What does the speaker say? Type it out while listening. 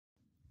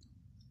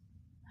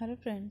Hello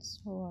friends,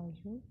 how are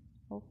you?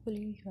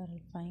 Hopefully you are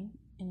all fine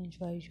and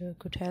enjoy your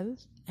good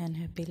health and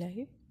happy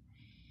life.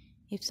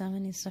 If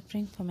someone is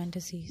suffering from a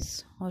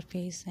disease or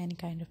face any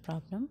kind of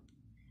problem,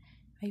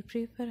 I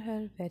pray for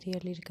her very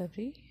early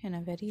recovery and a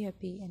very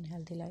happy and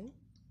healthy life.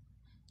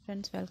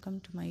 Friends,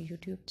 welcome to my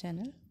YouTube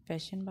channel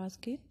Fashion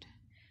Basket.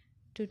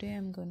 Today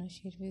I'm gonna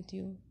share with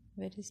you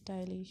very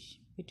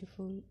stylish,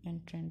 beautiful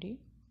and trendy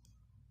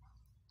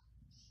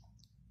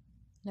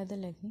leather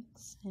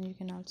leggings, and you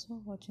can also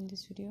watch in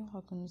this video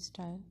how can you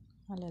style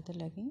a leather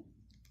legging.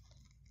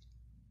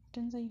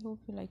 Friends, I hope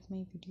you like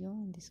my video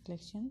in this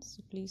collection,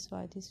 so please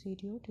watch this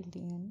video till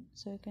the end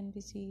so you can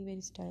see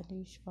very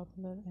stylish,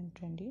 popular and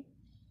trendy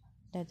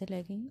leather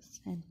leggings.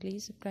 And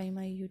please subscribe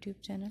my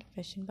YouTube channel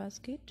Fashion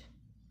Basket.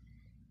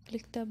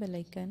 Click the bell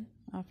icon.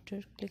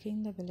 After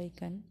clicking the bell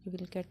icon, you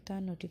will get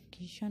the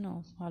notification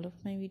of all of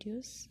my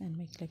videos and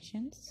my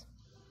collections.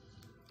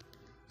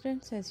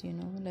 Friends, as you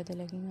know, leather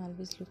leggings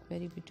always look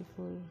very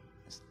beautiful,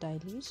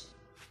 stylish.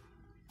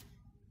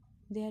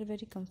 They are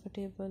very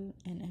comfortable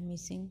and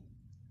amazing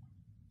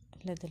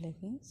leather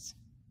leggings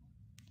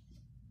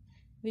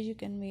which you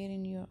can wear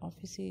in your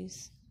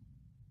offices,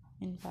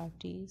 in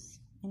parties,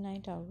 in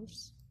night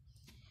hours,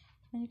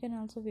 and you can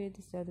also wear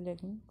these leather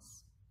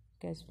leggings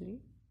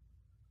casually.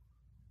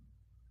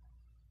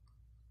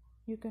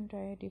 You can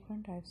try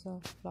different types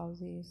of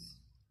blouses,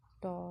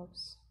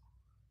 tops,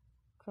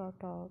 crop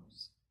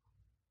tops,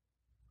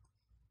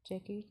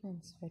 jackets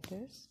and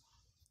sweaters.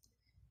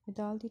 With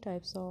all the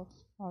types of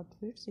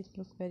outfits, it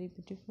looks very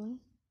beautiful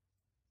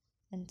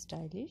and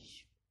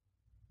stylish.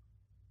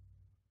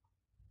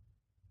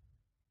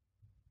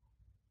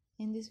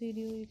 In this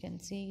video, you can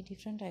see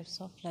different types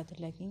of leather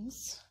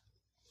leggings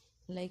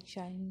like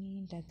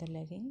shiny leather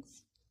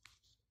leggings,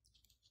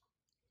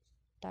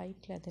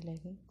 tight leather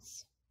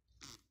leggings,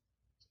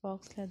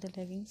 box leather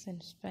leggings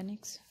and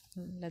spandex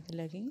leather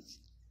leggings.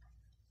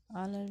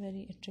 All are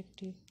very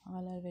attractive,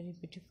 all are very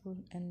beautiful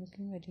and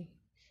looking very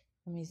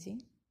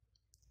amazing.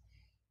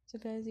 So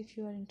guys, if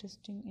you are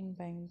interested in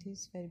buying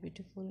these very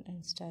beautiful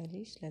and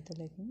stylish leather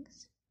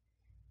leggings,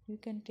 you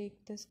can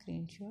take the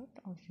screenshot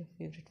of your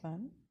favorite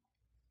one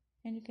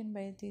and you can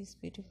buy these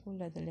beautiful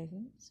leather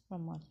leggings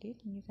from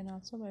market, and you can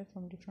also buy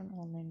from different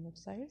online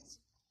websites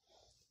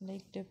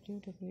like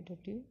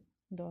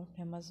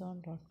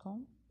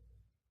www.amazon.com,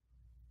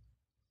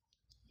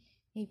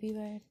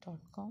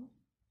 ebay.com,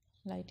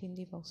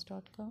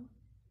 lightinthebox.com,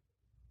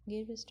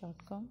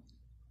 gearbest.com,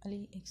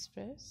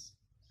 AliExpress,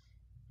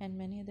 and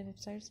many other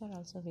websites are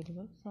also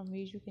available from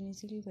which you can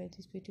easily buy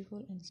these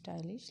beautiful and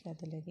stylish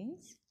leather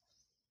leggings.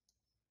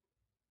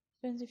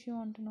 Friends, if you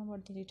want to know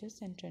about the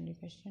latest and trendy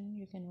fashion,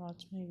 you can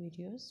watch my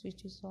videos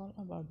which is all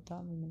about the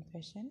women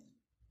fashion,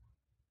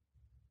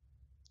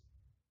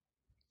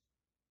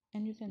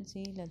 and you can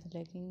see leather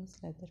leggings,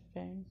 leather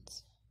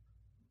pants,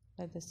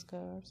 leather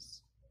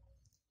skirts,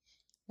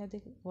 leather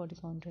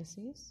bodycon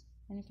dresses,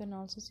 and you can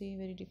also see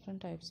very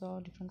different types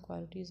or different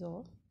qualities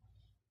of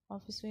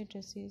office wear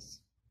dresses,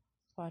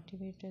 party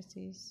wear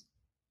dresses,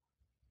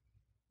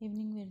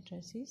 evening wear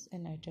dresses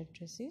and night out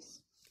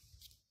dresses.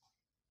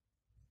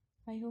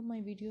 I hope my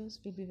videos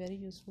will be very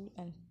useful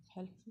and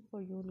helpful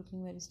for you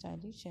looking very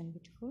stylish and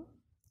beautiful.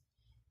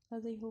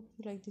 As I hope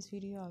you like this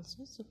video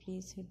also, so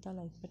please hit the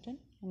like button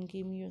and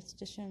give me your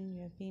suggestion,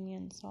 your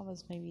opinions, how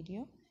was my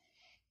video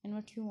and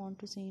what you want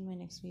to see in my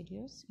next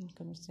videos in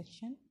comment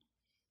section.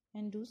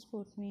 And do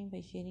support me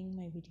by sharing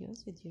my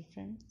videos with your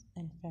friends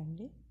and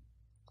family.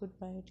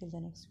 Goodbye till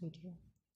the next video.